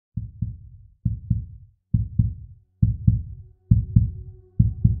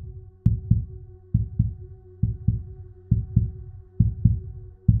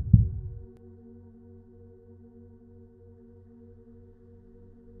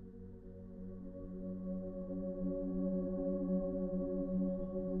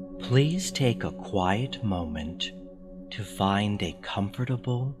Please take a quiet moment to find a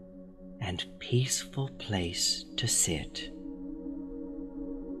comfortable and peaceful place to sit.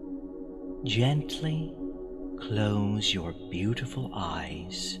 Gently close your beautiful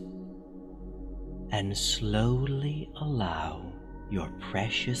eyes and slowly allow your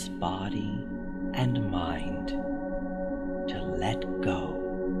precious body and mind to let go.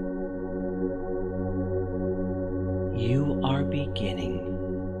 You are beginning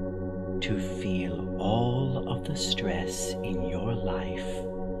to feel all of the stress in your life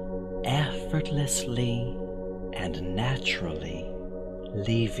effortlessly and naturally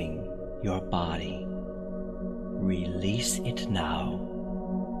leaving your body. Release it now.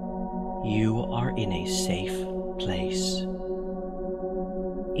 You are in a safe place.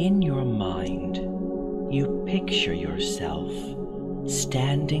 In your mind, you picture yourself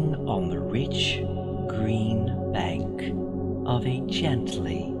standing on the rich green bank of a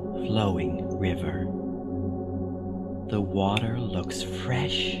gently flowing river. The water looks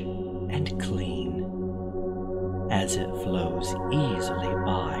fresh and clean as it flows easily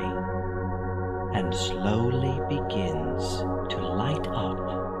by and slowly begins to light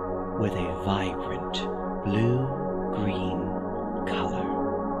up with a vibrant blue-green color,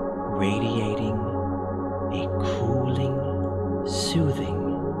 radiating a cooling, soothing,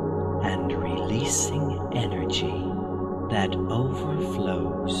 and releasing energy that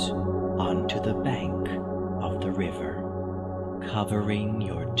overflows onto the bank of the river, covering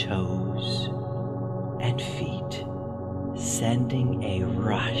your toes and feet, sending a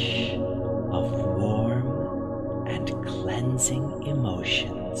rush of warm and cleansing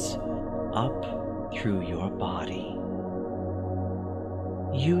emotions up through your body.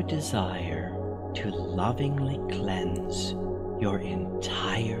 You desire to lovingly cleanse your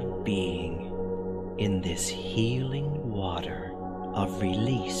entire being in this healing water of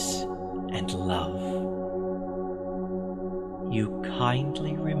release and love. You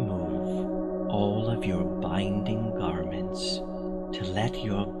kindly remove all of your binding garments to let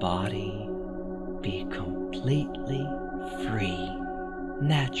your body be completely free,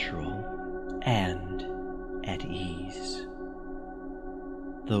 natural, and at ease.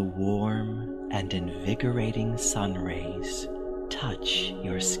 The warm and invigorating sun rays touch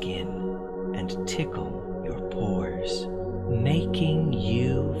your skin and tickle your pores, making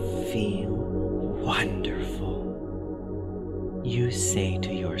you feel wonderful. You say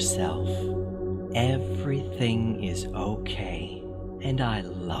to yourself, "Everything is okay, and I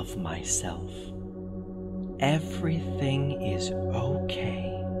love myself. Everything is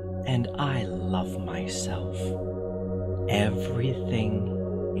okay, and I love myself.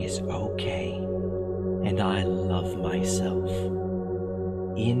 Everything is okay, and I love myself."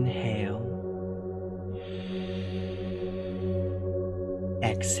 Inhale.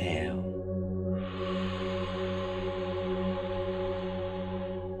 Exhale.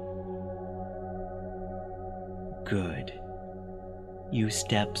 Good. You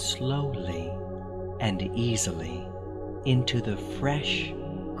step slowly and easily into the fresh,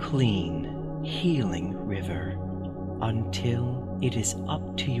 clean, healing river until it is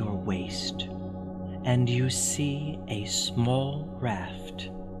up to your waist, and you see a small raft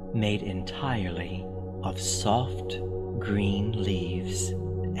made entirely of soft green leaves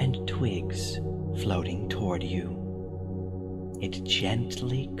and twigs floating toward you. It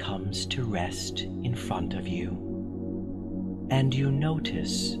gently comes to rest in front of you, and you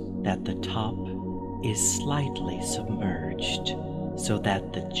notice that the top is slightly submerged so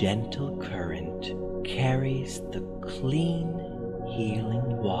that the gentle current carries the clean,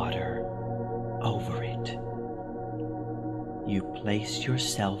 healing water over it. You place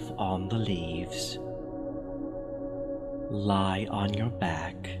yourself on the leaves, lie on your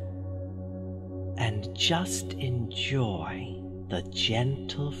back, and just enjoy the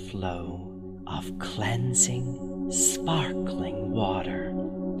gentle flow of cleansing, sparkling water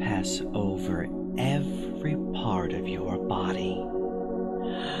pass over every part of your body.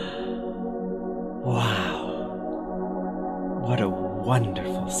 Wow! What a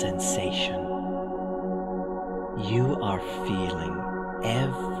wonderful sensation. You are feeling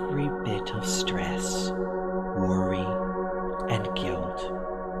every bit of stress, worry, and guilt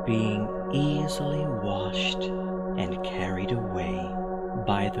being easily washed and carried away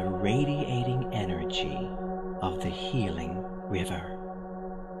by the radiating energy of the healing river.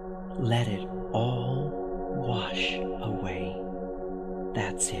 Let it all wash away.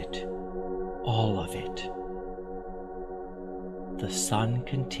 That's it, all of it. The sun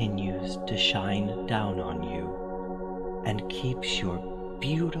continues to shine down on you and keeps your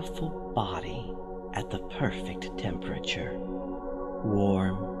beautiful body at the perfect temperature,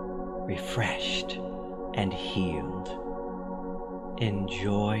 warm refreshed, and healed.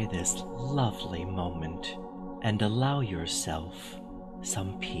 Enjoy this lovely moment and allow yourself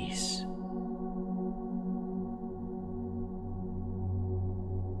some peace.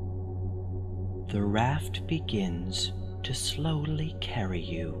 The raft begins to slowly carry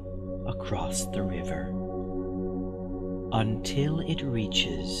you across the river until it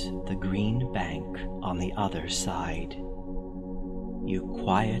reaches the green bank on the other side. You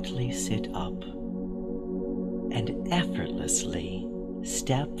quietly sit up and effortlessly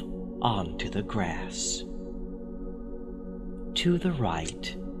step onto the grass. To the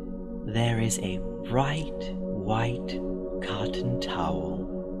right, there is a bright white cotton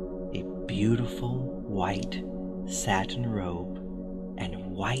towel, a beautiful white satin robe, and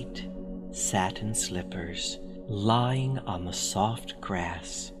white satin slippers lying on the soft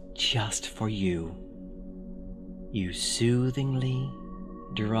grass just for you. You soothingly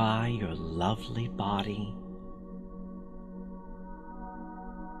dry your lovely body,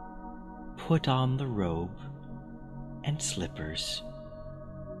 put on the robe and slippers,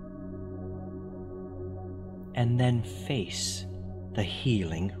 and then face the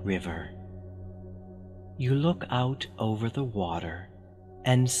healing river. You look out over the water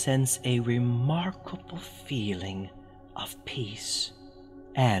and sense a remarkable feeling of peace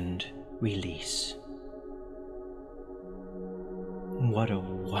and release. What a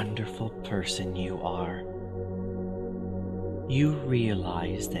wonderful person you are. You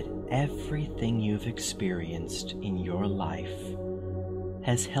realize that everything you've experienced in your life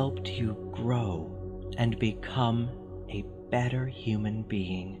has helped you grow and become a better human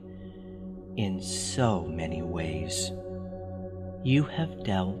being in so many ways. You have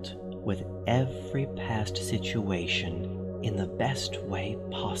dealt with every past situation in the best way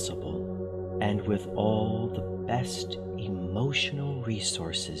possible and with all the best emotional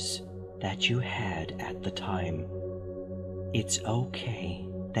resources that you had at the time. It's okay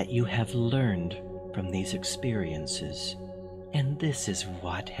that you have learned from these experiences, and this is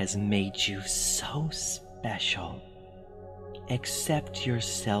what has made you so special. Accept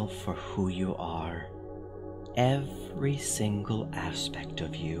yourself for who you are. Every single aspect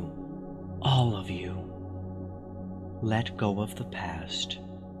of you, all of you. Let go of the past.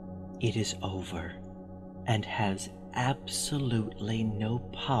 It is over and has absolutely no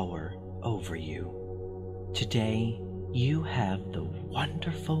power over you. Today, you have the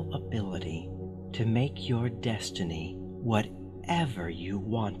wonderful ability to make your destiny whatever you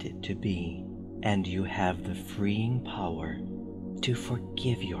want it to be, and you have the freeing power to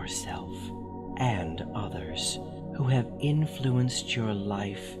forgive yourself and others who have influenced your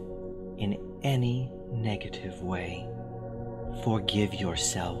life in any negative way. Forgive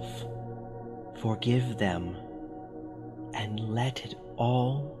yourself, forgive them, and let it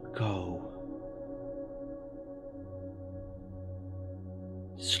all go.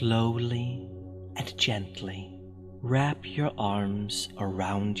 Slowly and gently wrap your arms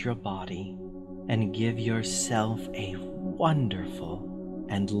around your body and give yourself a wonderful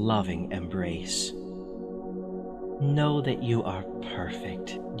and loving embrace. Know that you are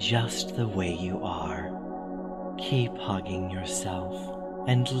perfect just the way you are. Keep hugging yourself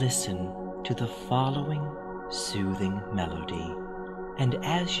and listen to the following soothing melody. And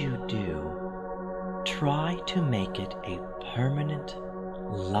as you do, try to make it a permanent,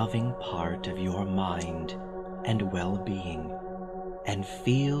 loving part of your mind and well-being, and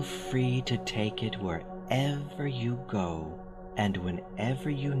feel free to take it wherever you go and whenever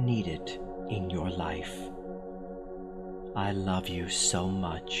you need it in your life. I love you so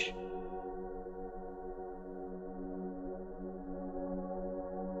much,